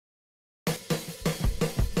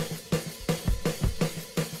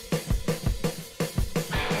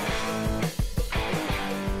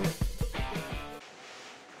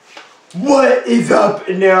What is up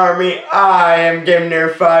in the army? I am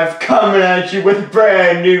GameNerd5 coming at you with a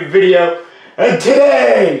brand new video, and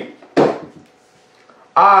today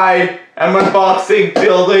I am unboxing,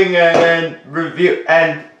 building, and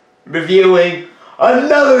reviewing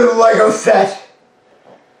another LEGO set.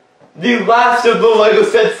 The last of the LEGO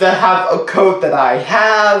sets that have a code that I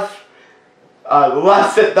have. The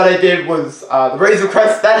last set that I did was the Razor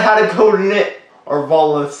Crest that had a code in it, or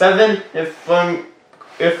Vala 7,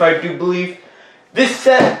 if I do believe. This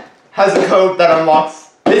set has a code that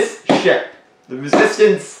unlocks this ship, the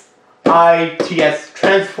Reistance ITS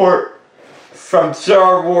transport from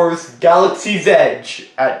Star Wars Galaxy's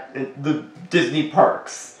Edge at the Disney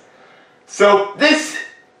parks. So this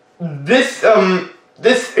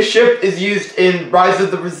ship is used in Rise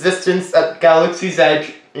of the Resistance at Galaxy's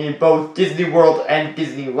Edge in both Disney World and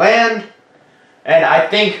Disneyland, and I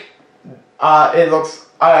think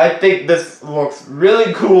I think this looks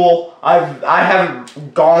really cool. I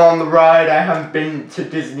haven't gone on the ride. I haven't been to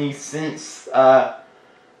Disney since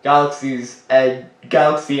Galaxy's Edge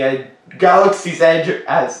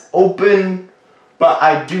has opened, but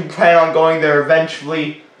I do plan on going there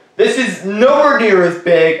eventually. This is nowhere near as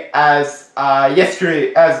big as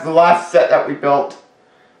the last set that we built,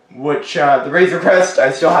 which the Razor Crest.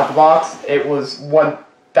 I still have the box. It was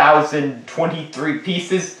 1,023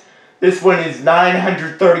 pieces. This one is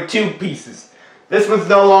 932 pieces. This one's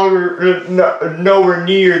nowhere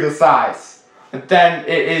near the size. But then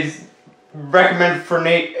it is recommended for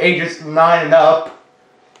ages 9 and up.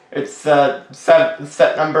 It's set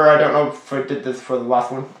number, I don't know if I did this for the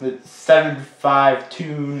last one. It's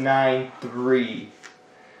 75293.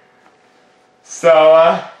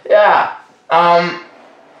 So, yeah.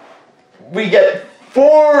 We get 2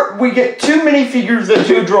 minifigures and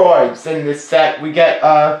 2 droids in this set. We get,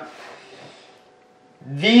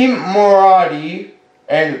 V. Moradi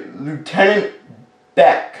and Lieutenant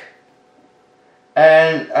Beck,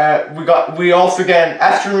 and we also get an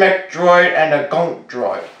astromech droid and a gunk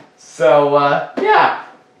droid. So yeah.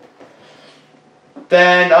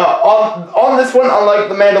 Then on this one, unlike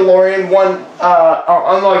the Mandalorian one,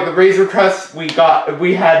 unlike the Razor Crest, we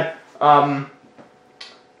had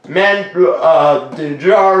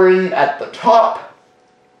Dinjarin at the top.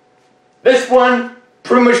 This one,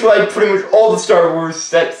 pretty much all the Star Wars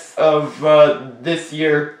sets of this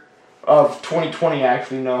year, of 2020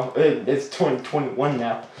 actually, no, it's 2021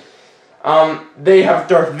 now. They have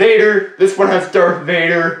Darth Vader, this one has Darth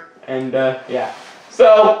Vader, and yeah.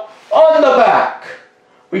 So, on the back,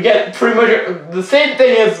 we get pretty much the same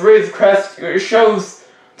thing as Razor Crest. It shows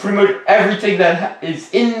pretty much everything that is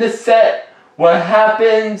in the set, what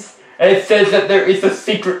happens, and it says that there is a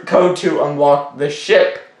secret code to unlock the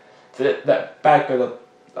ship. That back of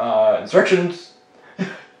the instructions.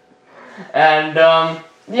 And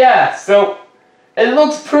yeah, so it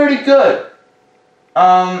looks pretty good.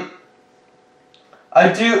 I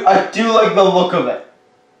do like the look of it,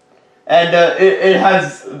 and it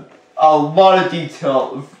has a lot of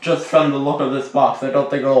detail just from the look of this box. I don't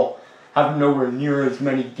think it'll have nowhere near as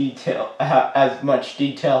much detail as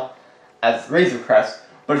Razor Crest,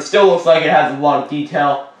 but it still looks like it has a lot of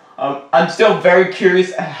detail. I'm still very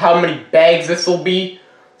curious how many bags this will be.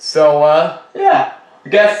 So, yeah. I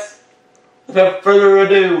guess, without further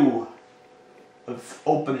ado, let's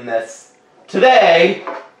open this. Today,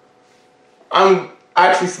 I'm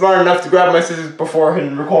actually smart enough to grab my scissors before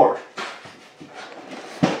hitting record.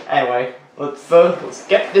 Anyway, let's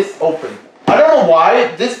get this open. I don't know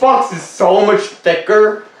why, this box is so much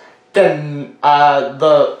thicker than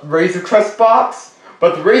the Razor Crest box,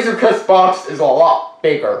 but the Razor Crest box is a lot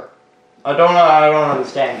bigger. I don't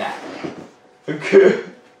understand that. Okay.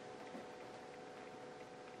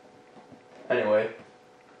 Anyway.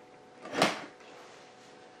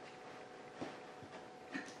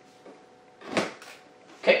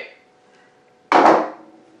 Okay.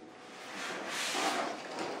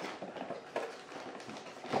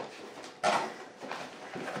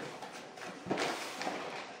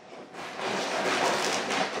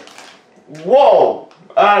 Whoa!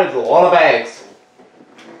 That is a lot of bags.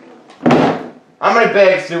 How many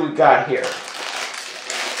bags do we got here?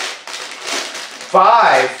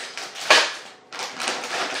 5.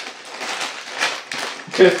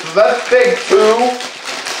 Okay, so that's bag 2.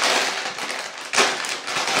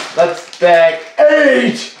 That's bag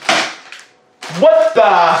 8. What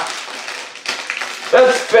the?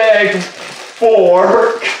 That's bag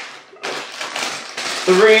 4.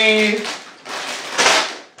 3.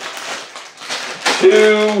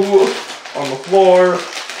 2 on the floor.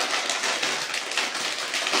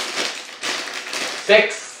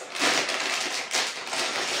 6.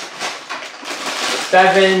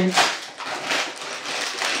 7,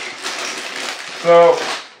 So,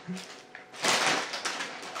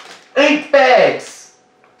 8 bags.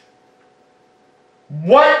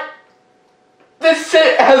 What? This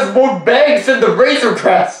shit has more bags than the Razor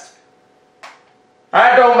Crest.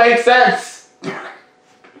 That don't make sense.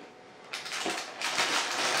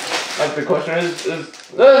 Like the question is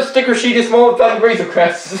the sticker sheet is smaller than the Razor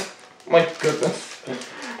Crest? My goodness.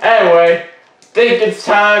 Anyway, I think it's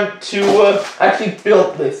time to actually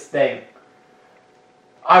build this thing.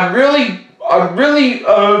 I'm really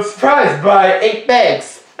surprised by 8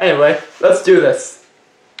 bags. Anyway, let's do this.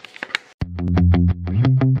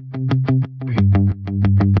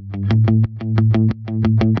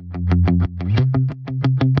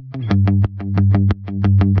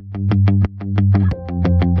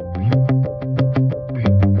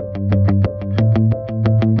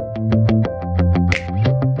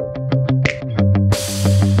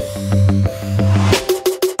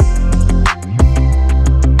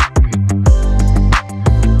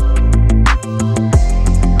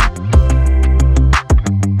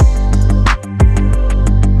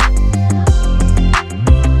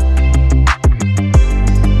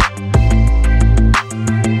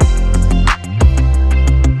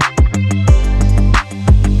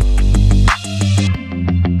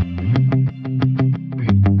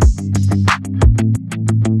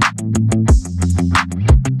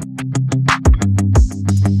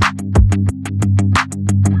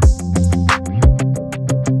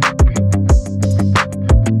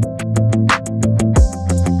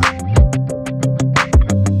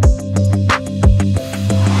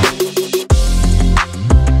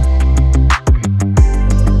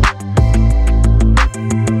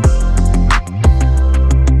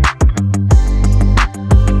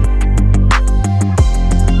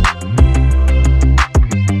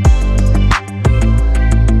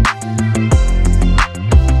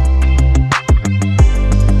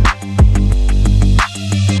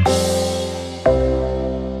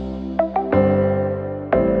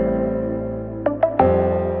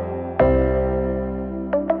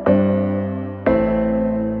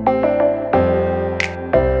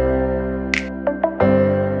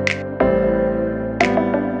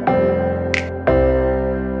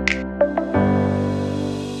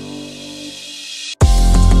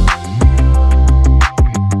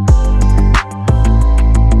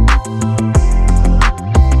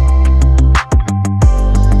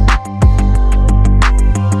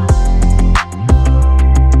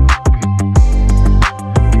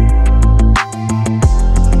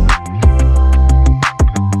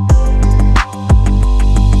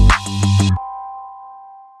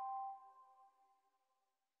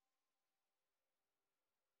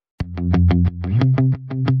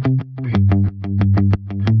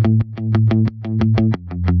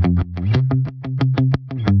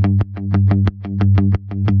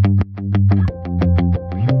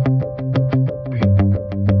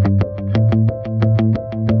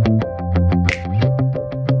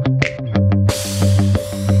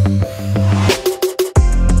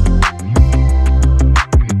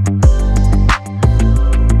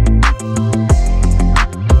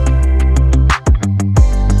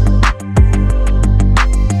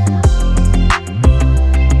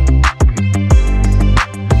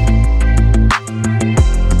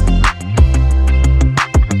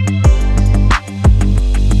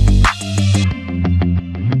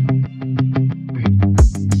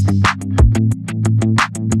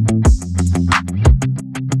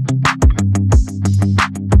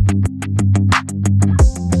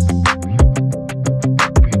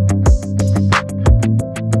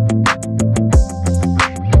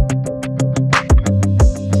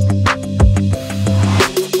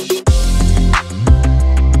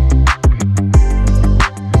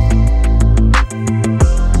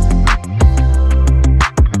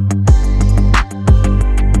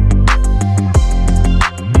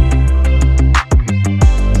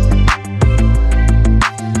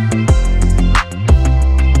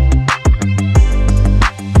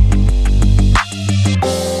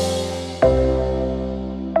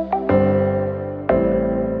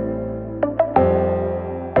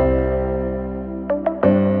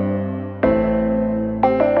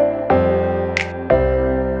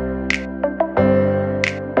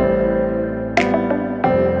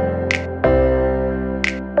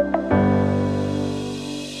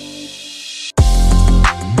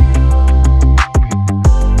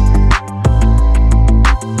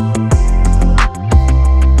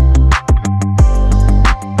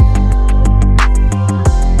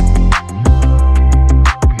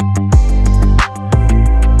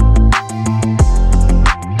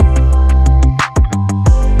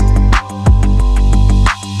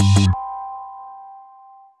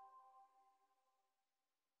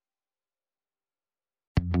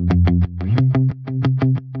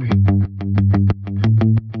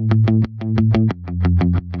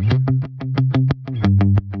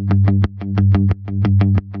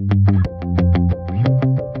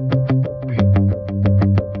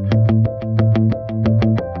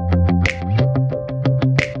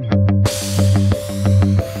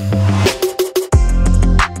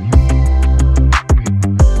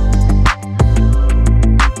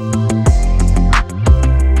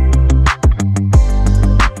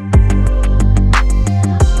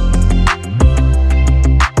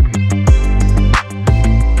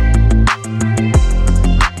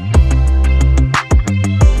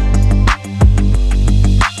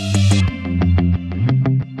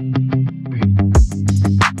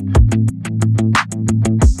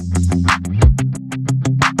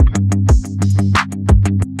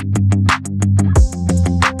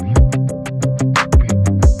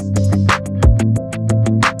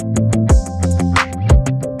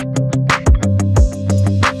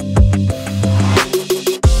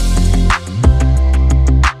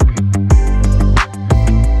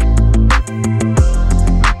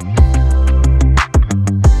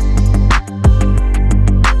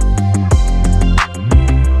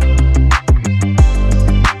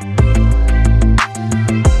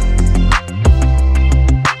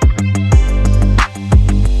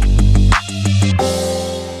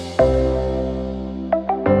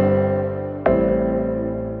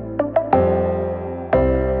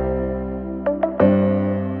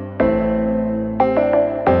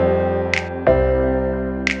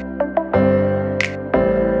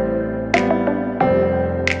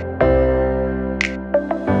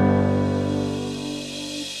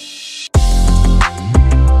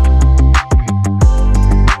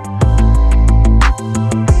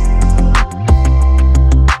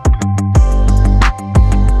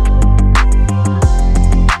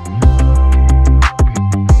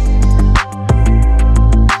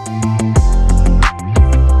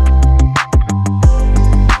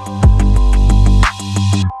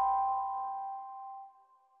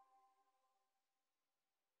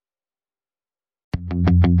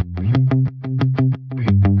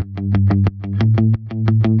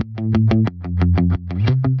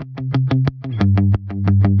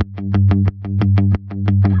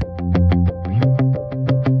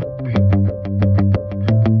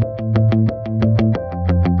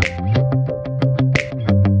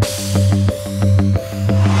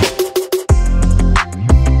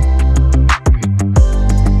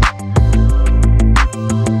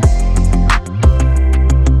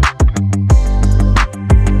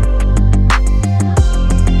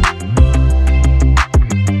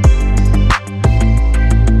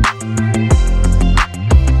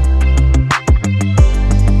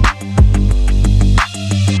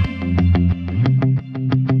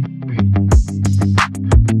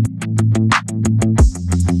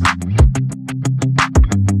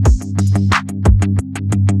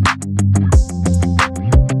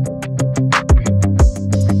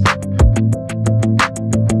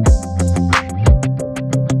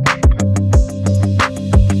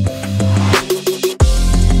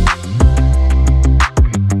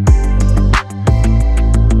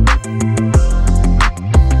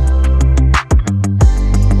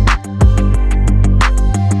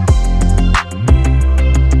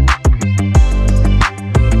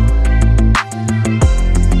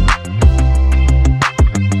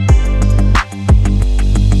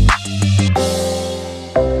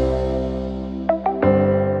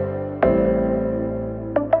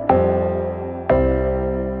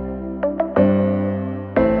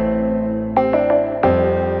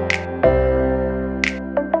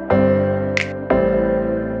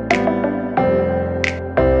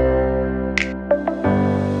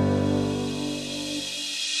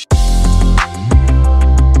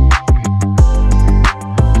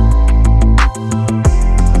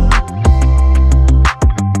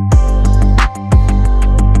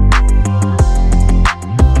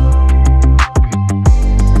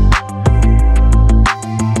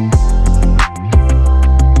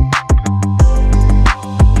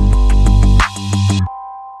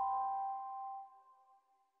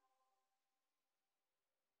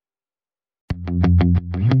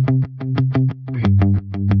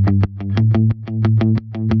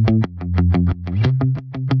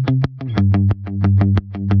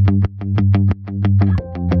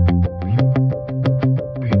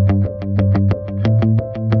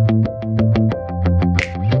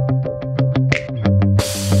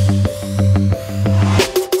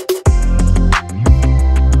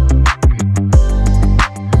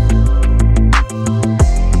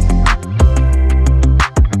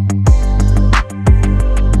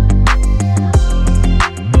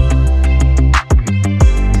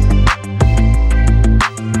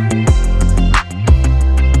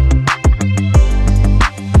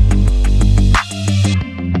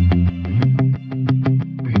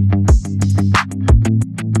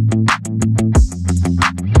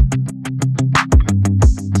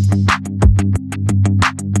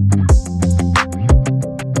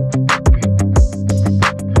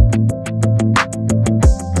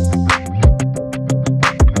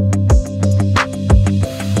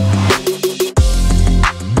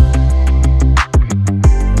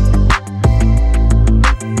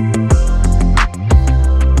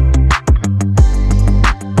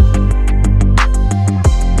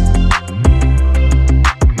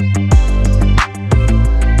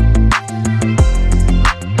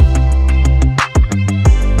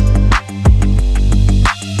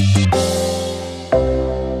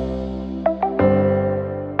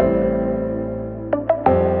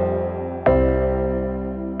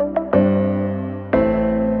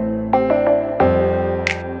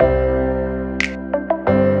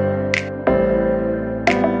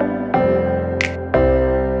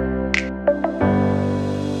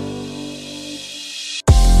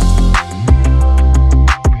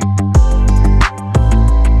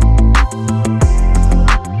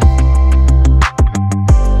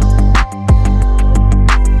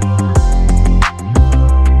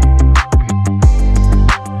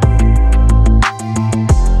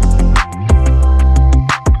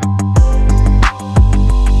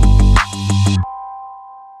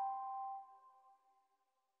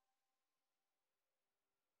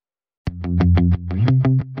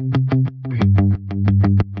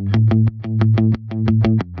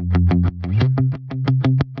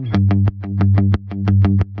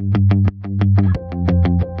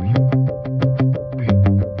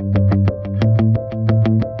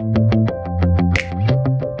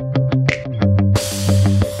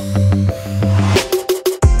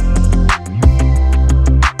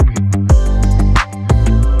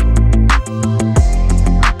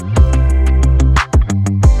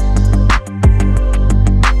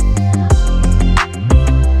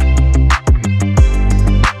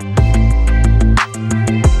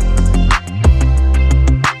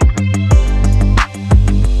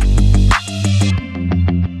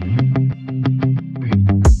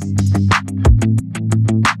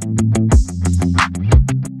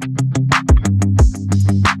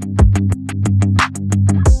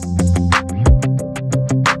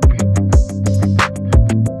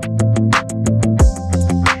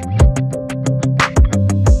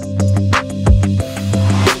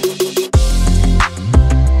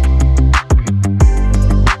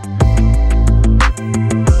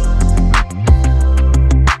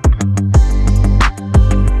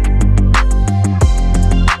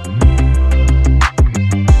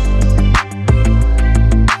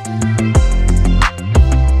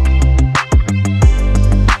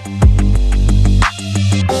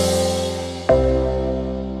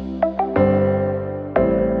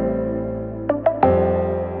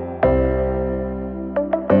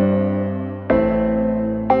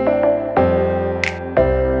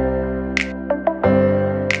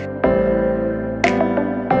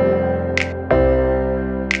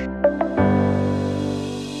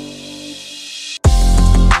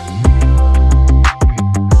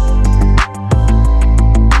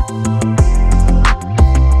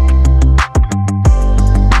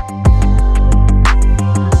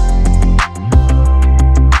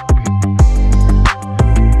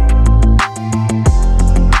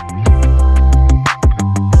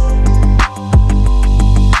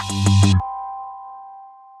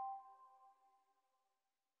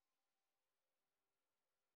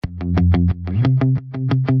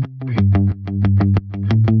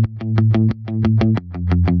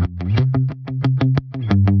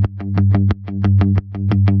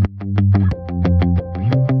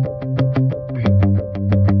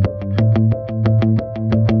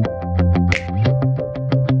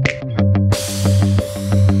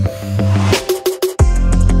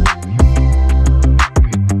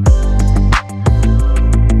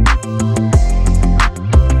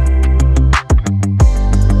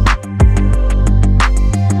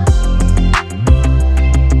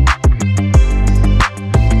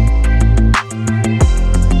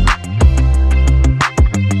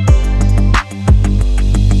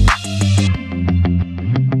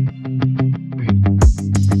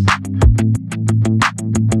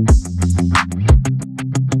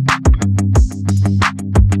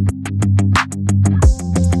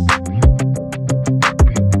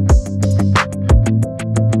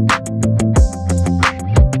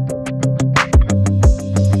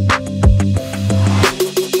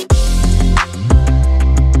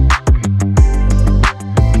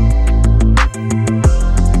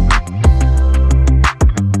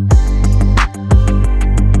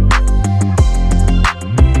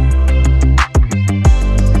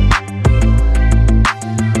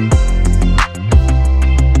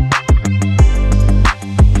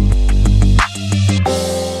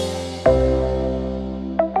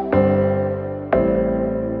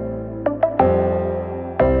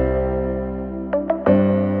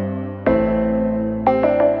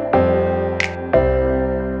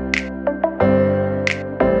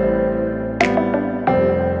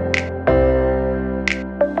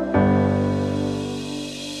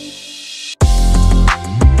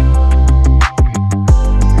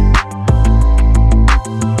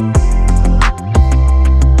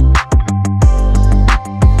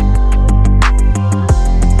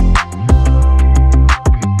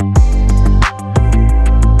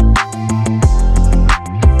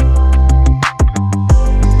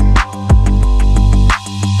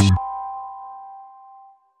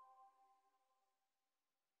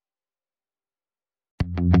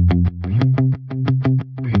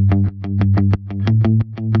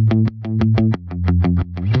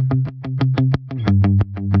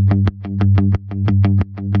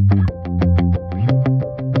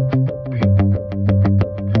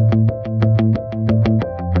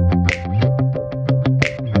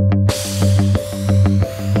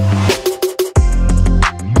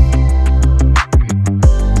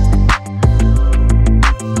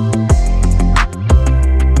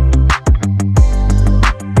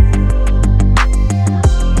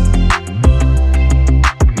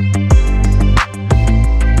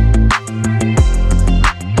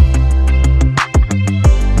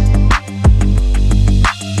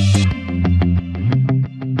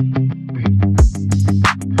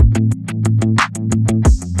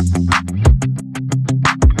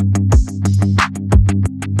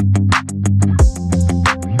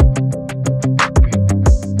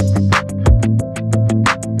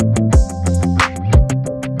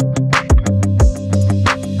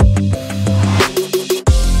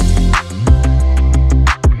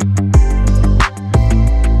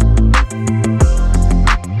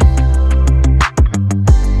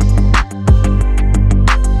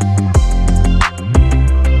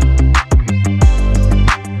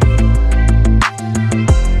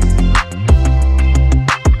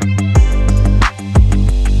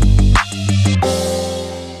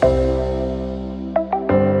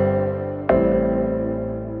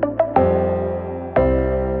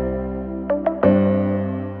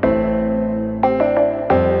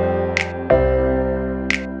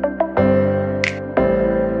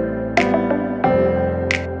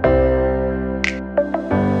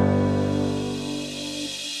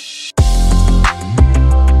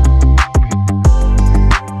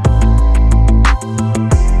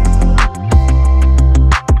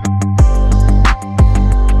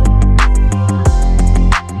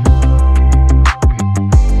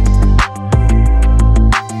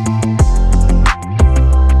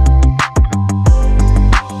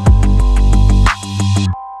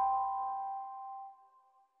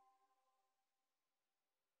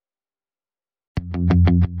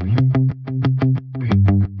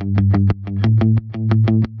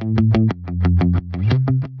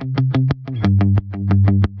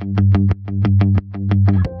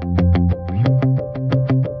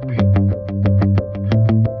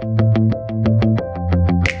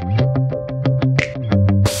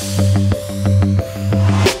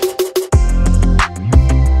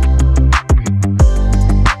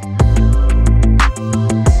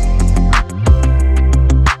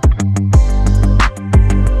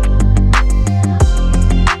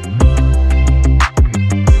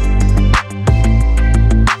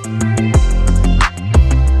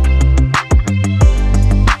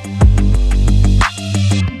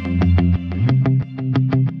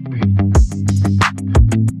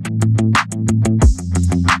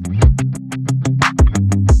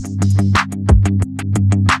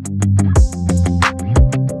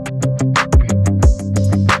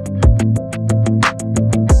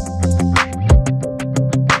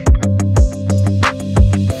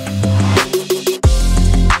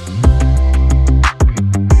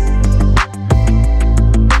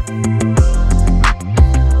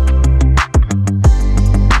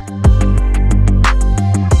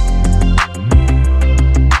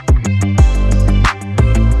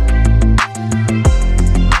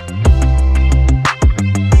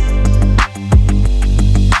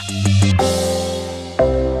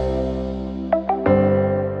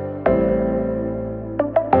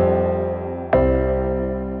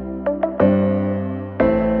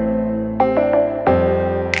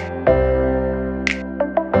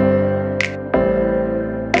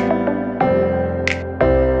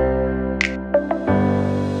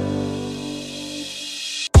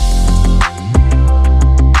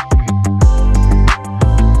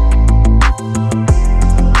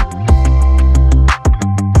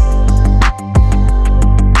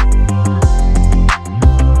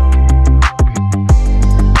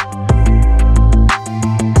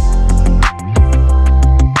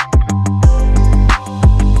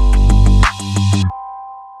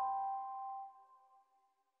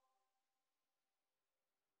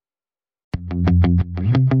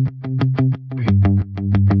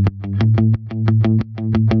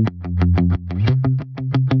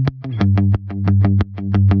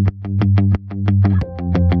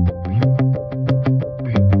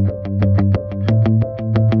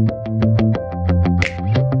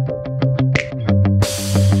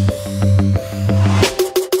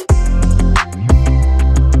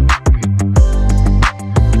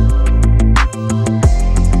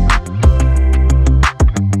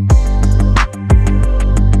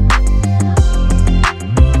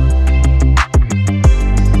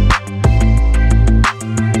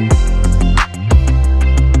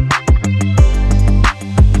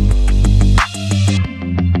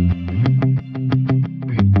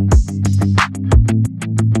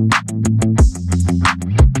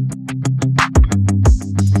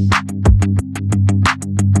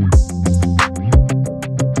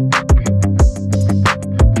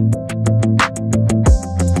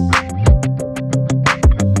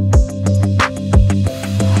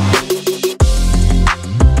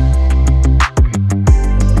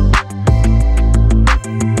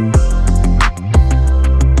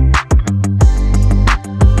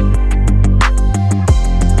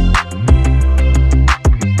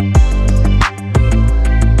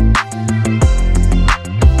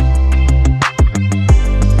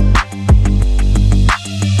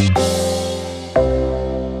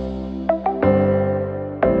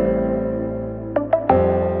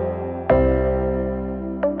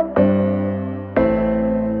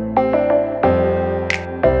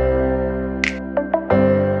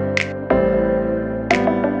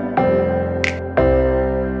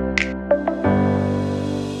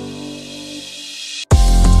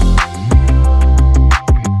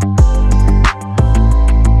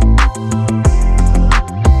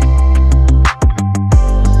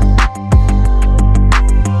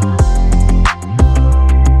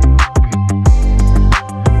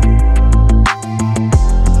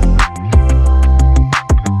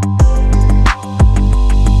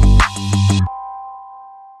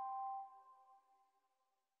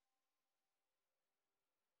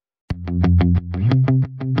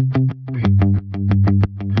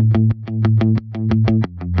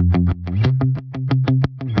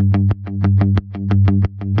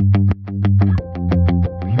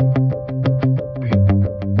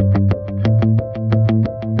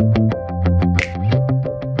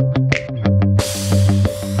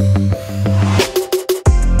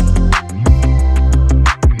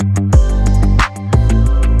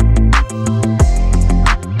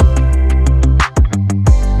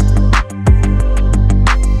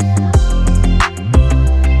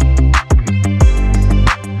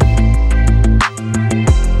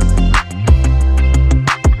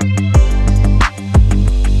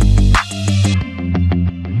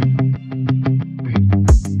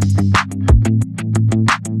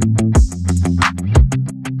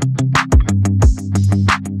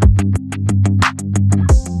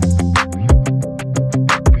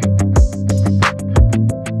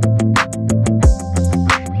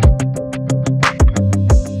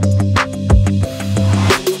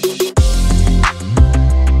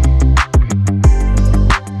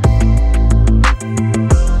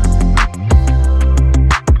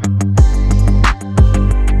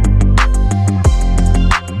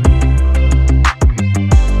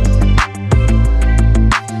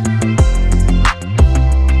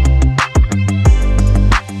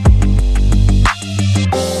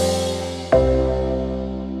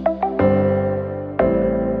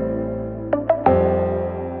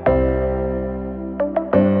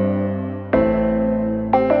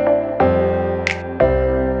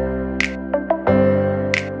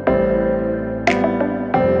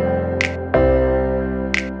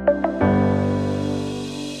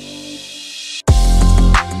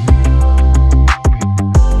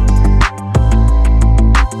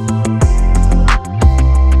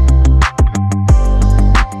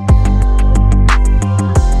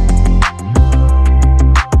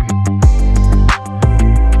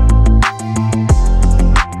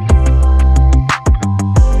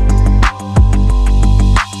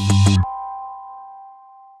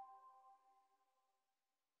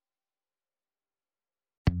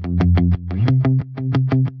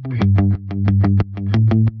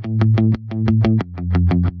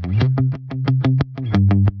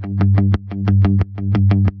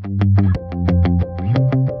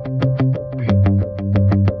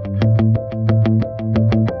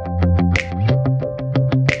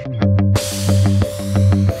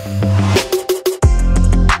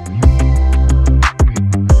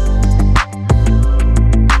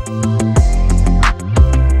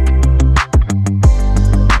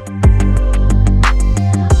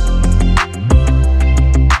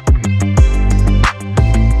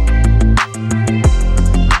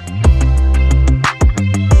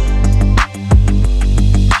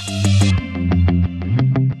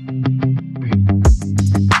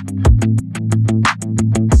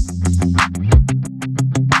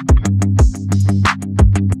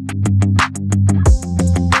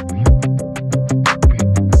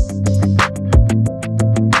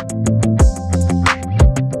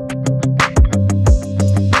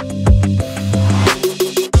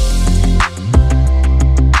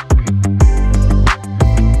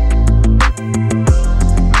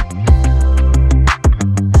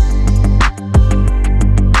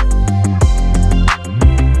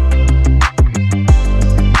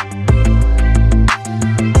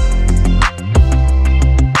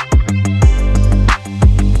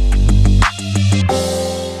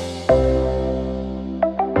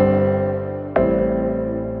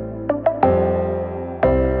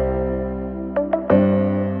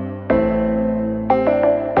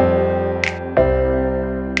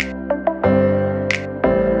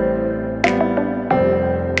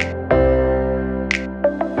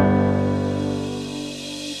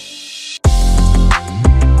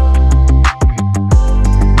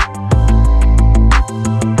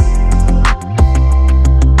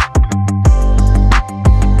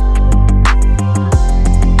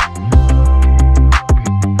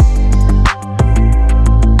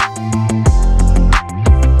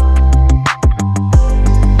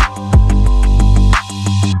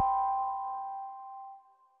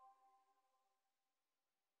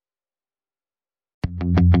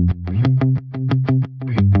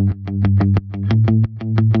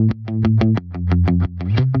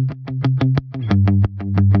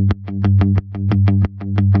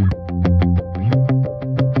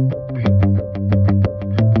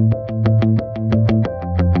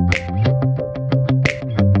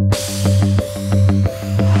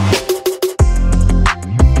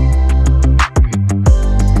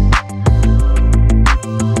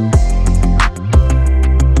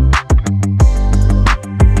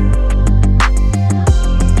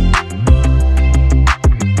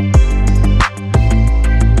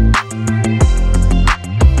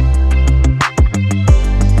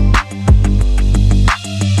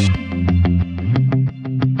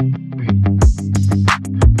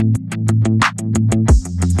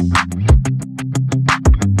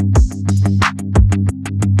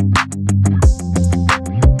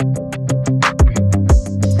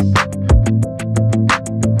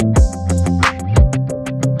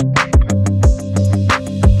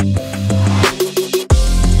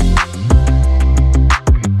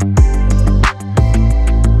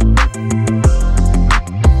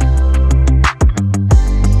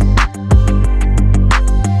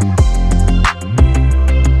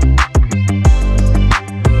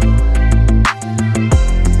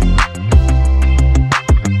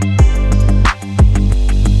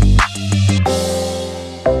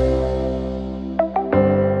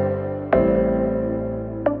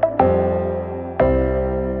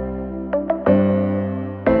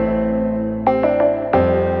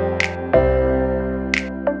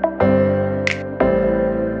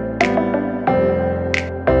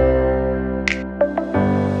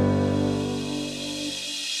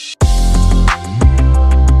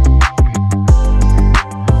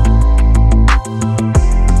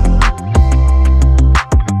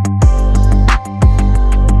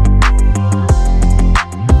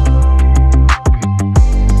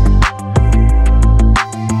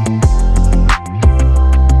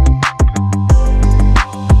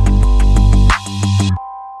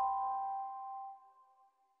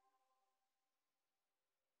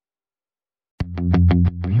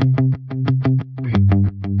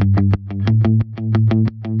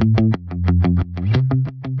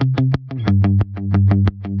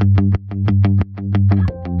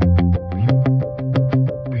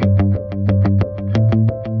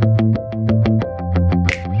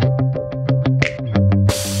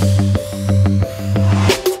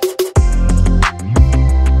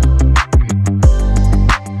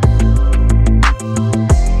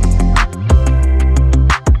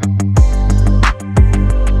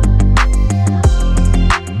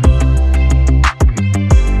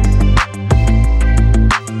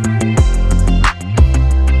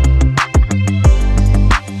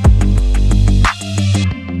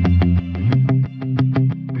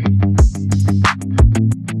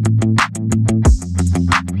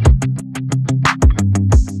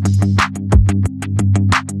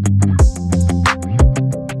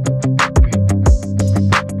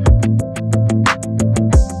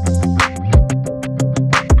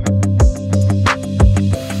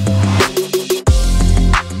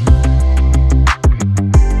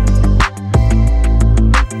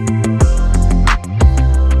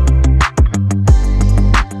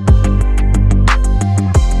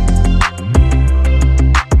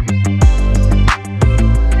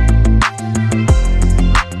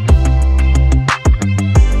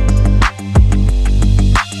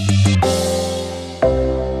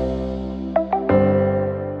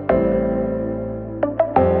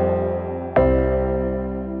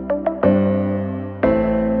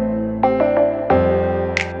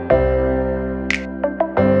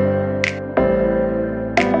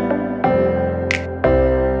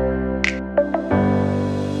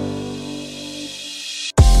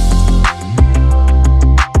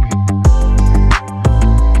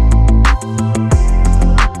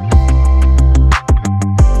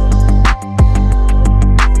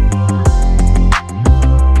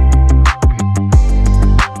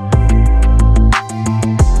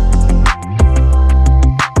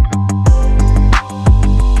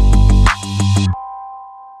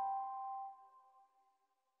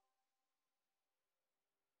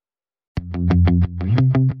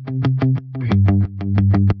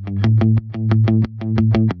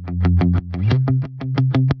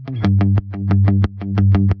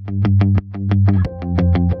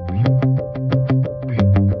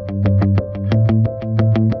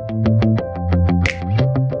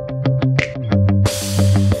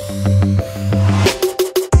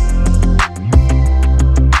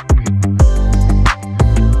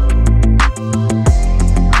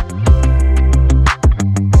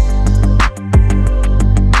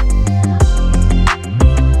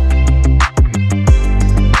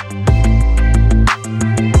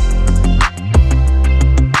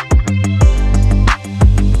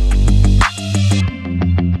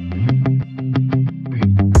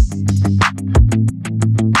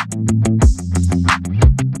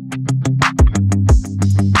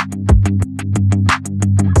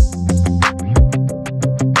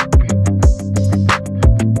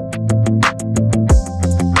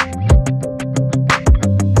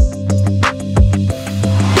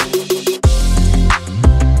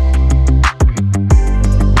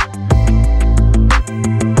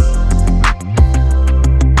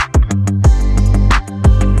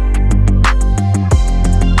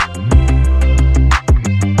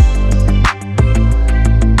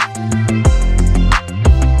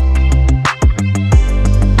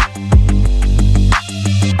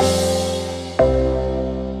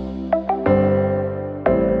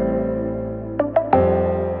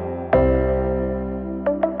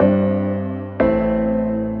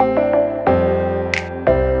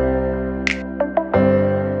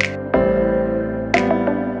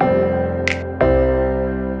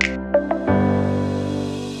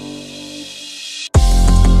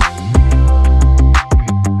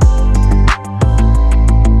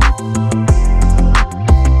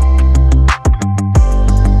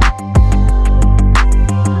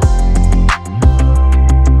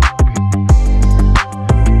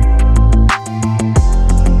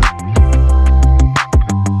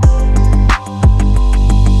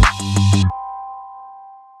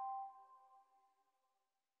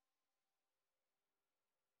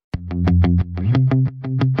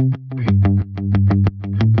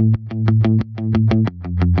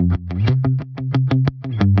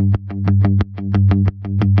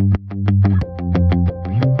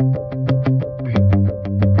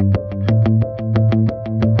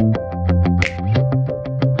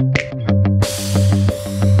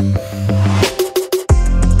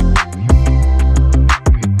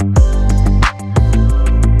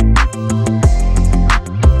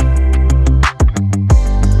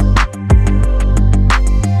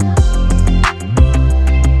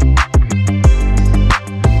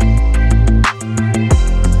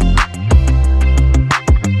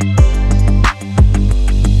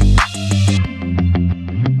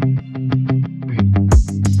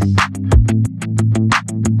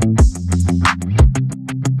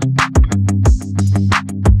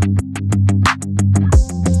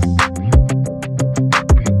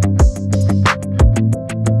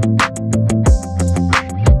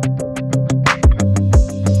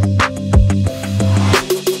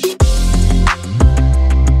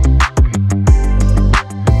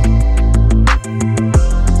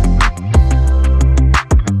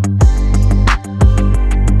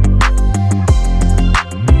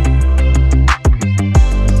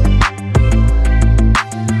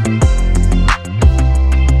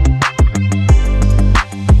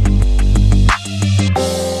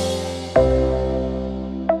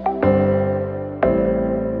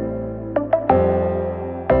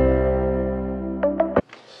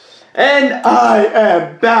 And I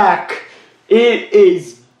am back. It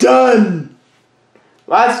is done.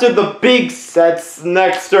 Last of the big sets,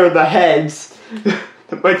 next are the heads.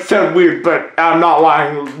 That might sound weird, but I'm not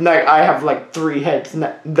lying. I have like 3 heads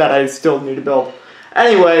that I still need to build.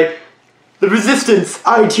 Anyway, the Reistance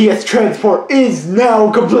ITS transport is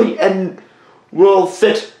now complete and will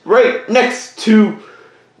sit right next to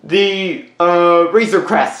the Razor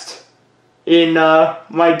Crest in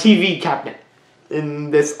my TV cabinet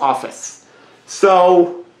in this office.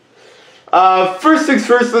 So, first things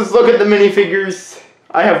first, let's look at the minifigures.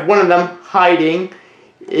 I have one of them hiding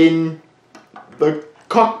in the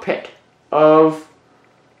cockpit of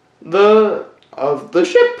the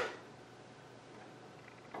ship.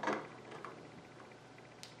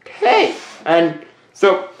 Okay, and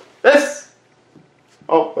so this.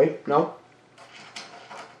 Oh wait, no.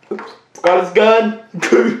 Oops, forgot his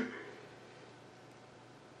gun.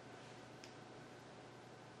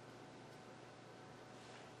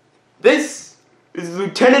 This is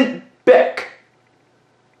Lieutenant Beck.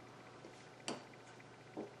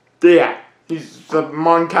 Yeah, he's the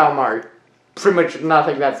Mon Calamari. Pretty much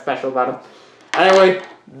nothing that special about him. Anyway,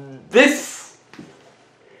 this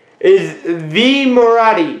is V.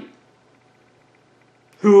 Murati,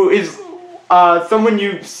 who is someone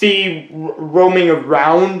you see roaming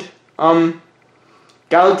around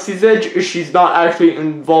Galaxy's Edge. She's not actually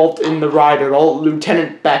involved in the ride at all.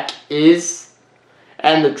 Lieutenant Beck is,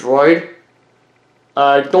 and the droid.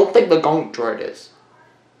 I don't think the Gonk droid is.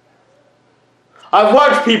 I've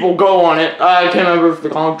watched people go on it. I can't remember if the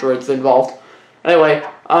Gonk droid's involved. Anyway,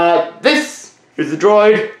 this is the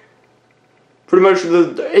droid. Pretty much,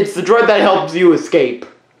 it's the droid that helps you escape.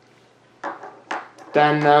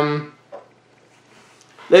 Then,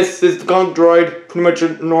 this is the Gonk droid. Pretty much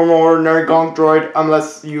a normal, ordinary Gonk droid,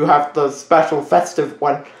 unless you have the special festive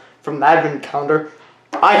one from the Advent calendar.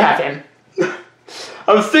 I have him.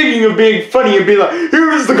 I was thinking of being funny and be like,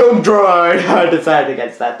 here's the Gonk droid. I decided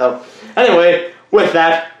against that, though. Anyway, with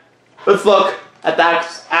that, let's look at the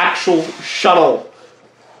actual shuttle.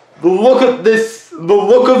 The look of this, the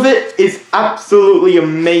look of it is absolutely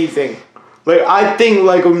amazing. Like, I think,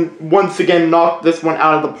 like, once again, knocked this one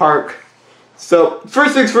out of the park. So,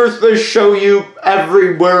 first things first, let's show you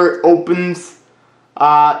everywhere it opens.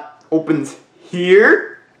 Opens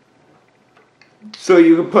here. So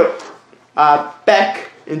you can put, Beck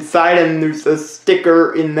inside, and there's a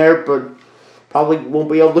sticker in there, but probably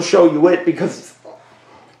won't be able to show you it because it's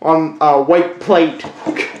on a white plate.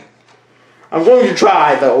 I'm going to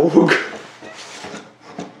try, though.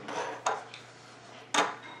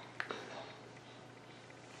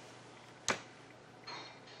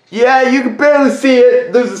 Yeah, you can barely see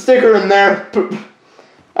it. There's a sticker in there.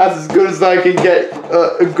 That's as good as I can get,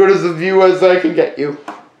 as good as a view as I can get you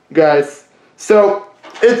guys. So,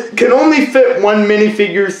 it can only fit 1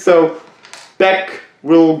 minifigure, so Beck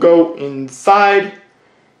will go inside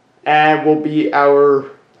and will be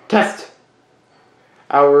our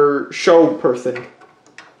show person.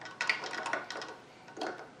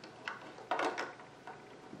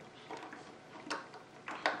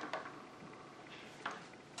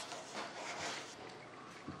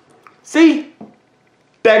 See?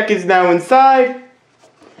 Beck is now inside,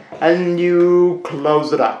 and you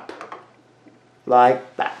close it up.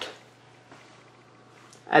 Like that.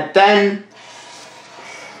 And then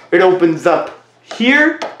it opens up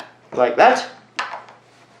here, like that.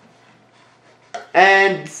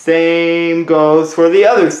 And same goes for the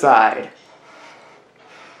other side.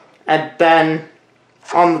 And then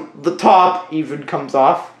on the top even comes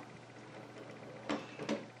off.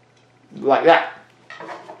 Like that.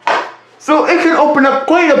 So it can open up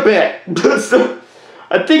quite a bit. So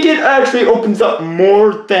I think it actually opens up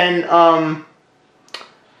more than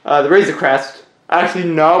the Razor Crest. Actually,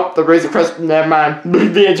 no, the Razor Crest, never mind.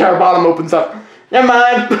 The entire bottom opens up. Never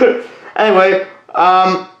mind. Anyway,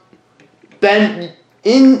 then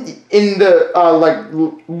in the like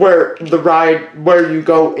where the ride, where you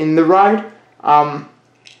go in the ride,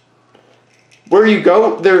 where you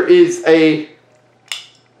go, there is a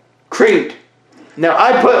crate. Now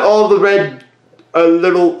I put all the red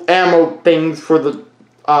little ammo things for the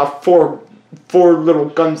four little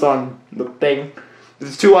guns on the thing.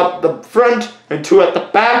 There's 2 at the front and 2 at the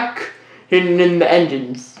back, hidden in the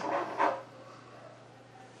engines.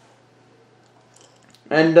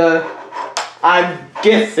 And I'm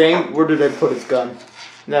guessing, where did I put his gun?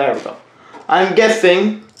 There we go. I'm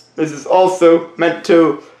guessing this is also meant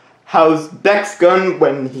to house Beck's gun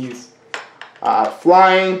when he's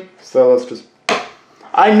flying. So let's just.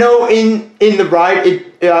 I know in the ride,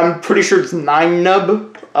 I'm pretty sure it's 9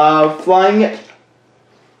 Nub flying it.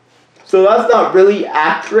 so that's not really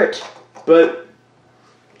accurate, but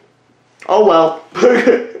oh well.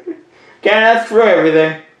 Can't ask for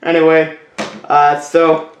everything. Anyway,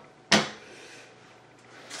 so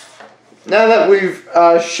now that we've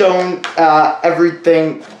shown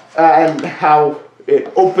everything and how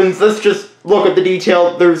it opens, let's just look at the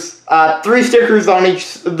detail. There's 3 stickers on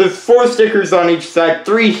each. There's 4 stickers on each side.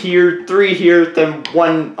 3 here, then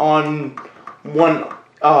one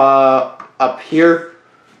up here,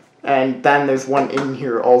 and then there's one in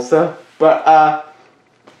here also. But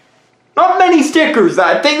not many stickers.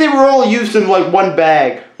 I think they were all used in like 1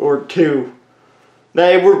 bag or 2.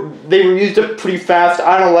 They were used up pretty fast.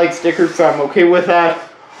 I don't like stickers, so I'm okay with that.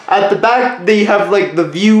 At the back, they have like the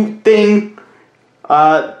view thing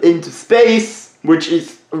into space, which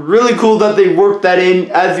is really cool that they worked that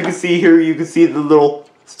in. As you can see here, you can see the little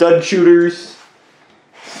stud shooters.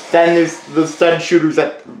 Then there's the stud shooters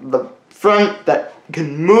at the front that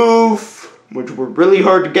can move, which were really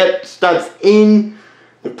hard to get studs in.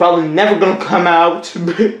 They're probably never gonna come out.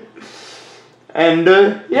 And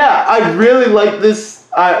yeah, I really like this.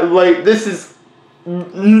 This is,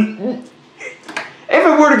 if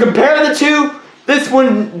I were to compare the two, this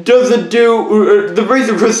one doesn't do, the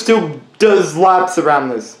Razor Crest still does laps around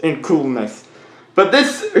this in coolness. But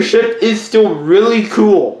this ship is still really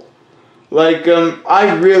cool. Like,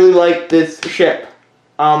 I really like this ship.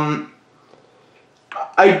 I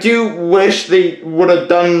do wish they would have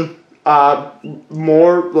done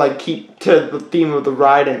more, like keep to the theme of the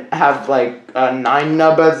ride and have like 9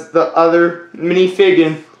 nub as the other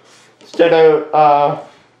minifig instead of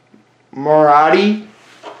Morati,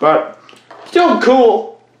 but still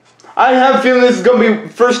cool. I have a feeling this is gonna be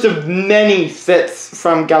first of many sets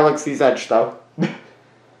from Galaxy's Edge though.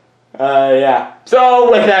 Yeah.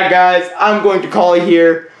 So with that, guys, I'm going to call it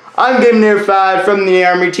here. I'm Game 5 from the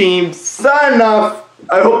Army team, signing off.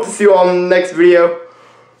 I hope to see you all in the next video.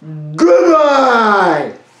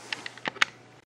 Goodbye!